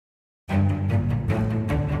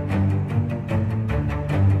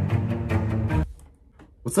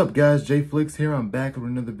What's up guys, Jay Flicks here. I'm back with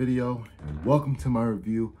another video and welcome to my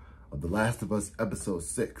review of The Last of Us episode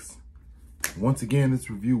 6. Once again, this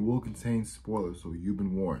review will contain spoilers, so you've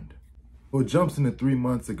been warned. Well, it jumps into 3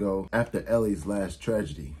 months ago after Ellie's last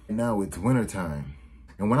tragedy. And now it's winter time.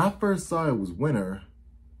 And when I first saw it was winter,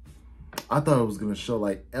 I thought it was gonna show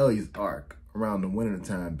like Ellie's arc around the winter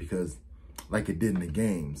time because like it did in the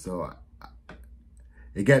game. So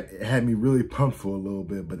it had me really pumped for a little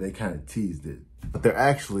bit, but they kind of teased it. But they're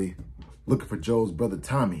actually looking for Joel's brother,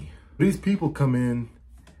 Tommy. These people come in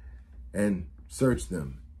and search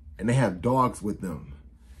them, and they have dogs with them.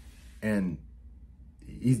 And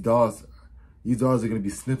these dogs are gonna be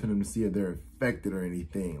sniffing them to see if they're infected or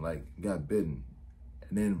anything, like got bitten.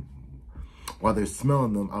 And then while they're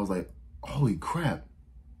smelling them, I was like, holy crap.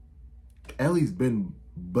 Ellie's bitten,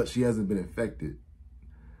 but she hasn't been infected.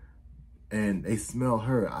 And they smell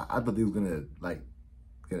her. I thought they was gonna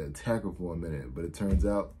attack her for a minute, but it turns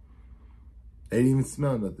out they didn't even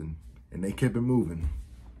smell nothing, and they kept it moving.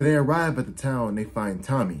 They arrive at the town and they find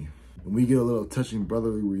Tommy, and we get a little touching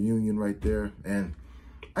brotherly reunion right there. And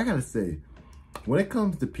I gotta say, when it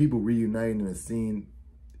comes to people reuniting in a scene,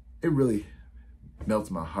 it really melts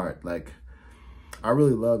my heart. Like, I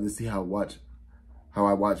really love to see how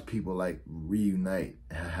I watch people like reunite,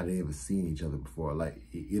 how they ever seen each other before, like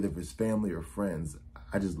either if it's family or friends.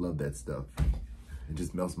 I just love that stuff. It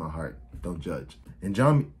just melts my heart. Don't judge. And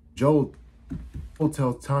Joel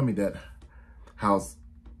tells Tommy that how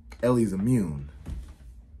Ellie's immune,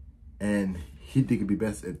 and he think it'd be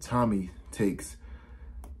best if Tommy takes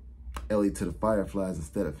Ellie to the Fireflies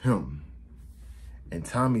instead of him. And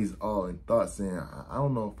Tommy's all in thought saying, I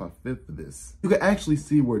don't know if I fit for this. You can actually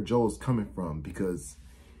see where Joel's coming from, because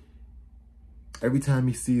every time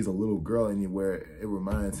he sees a little girl anywhere, it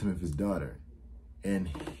reminds him of his daughter. And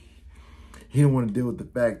he didn't want to deal with the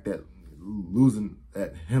fact that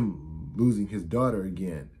him losing his daughter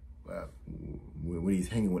again when he's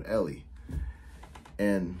hanging with Ellie.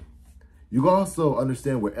 And you can also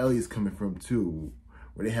understand where Ellie is coming from too,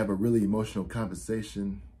 where they have a really emotional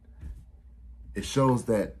conversation. It shows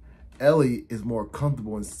that Ellie is more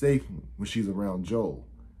comfortable and safe when she's around Joel,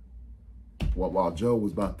 while Joel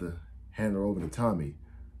was about to hand her over to Tommy.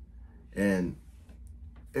 And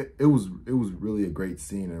it was really a great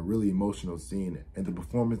scene, a really emotional scene, and the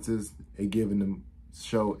performances they give in the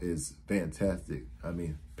show is fantastic. I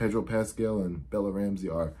mean, Pedro Pascal and Bella Ramsey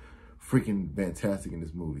are freaking fantastic in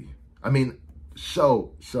this movie. I mean, sorry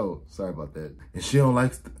about that. And she don't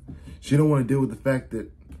want to deal with the fact that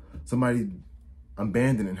somebody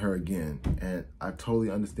abandoning her again, and I totally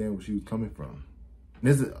understand where she was coming from. And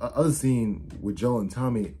there's another scene with Joel and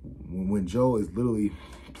Tommy when Joel is literally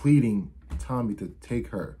pleading Tommy to take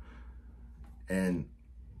her, and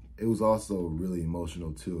it was also really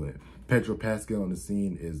emotional too. And Pedro Pascal in the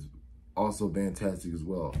scene is also fantastic as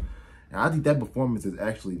well, and I think that performance is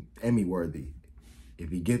actually Emmy worthy. If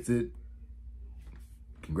he gets it,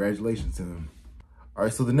 congratulations to him. All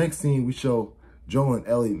right, so the next scene we show Joel and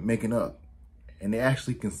Ellie making up, and they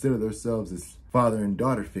actually consider themselves as father and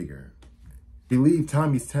daughter figure. They leave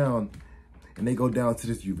Tommy's town and they go down to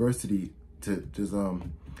this university to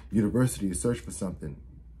search for something,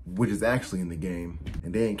 which is actually in the game.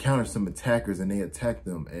 And they encounter some attackers and they attack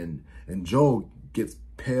them, and Joel gets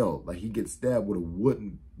pale, like he gets stabbed with a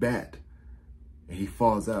wooden bat, and he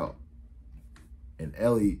falls out. And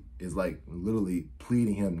Ellie is like literally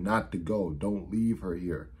pleading him not to go. Don't leave her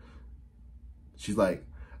here. She's like,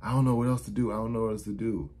 I don't know what else to do. I don't know what else to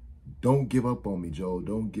do. Don't give up on me, Joel.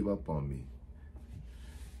 Don't give up on me.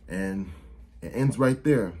 And it ends right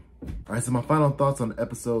there. All right, so my final thoughts on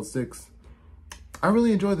episode 6. I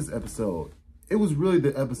really enjoyed this episode. It was really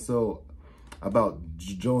the episode about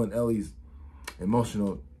Joel and Ellie's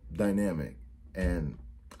emotional dynamic, and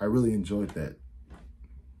I really enjoyed that.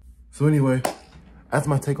 So anyway, that's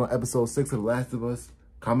my take on episode 6 of The Last of Us.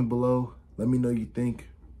 Comment below. Let me know what you think.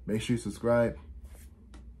 Make sure you subscribe.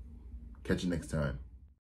 Catch you next time.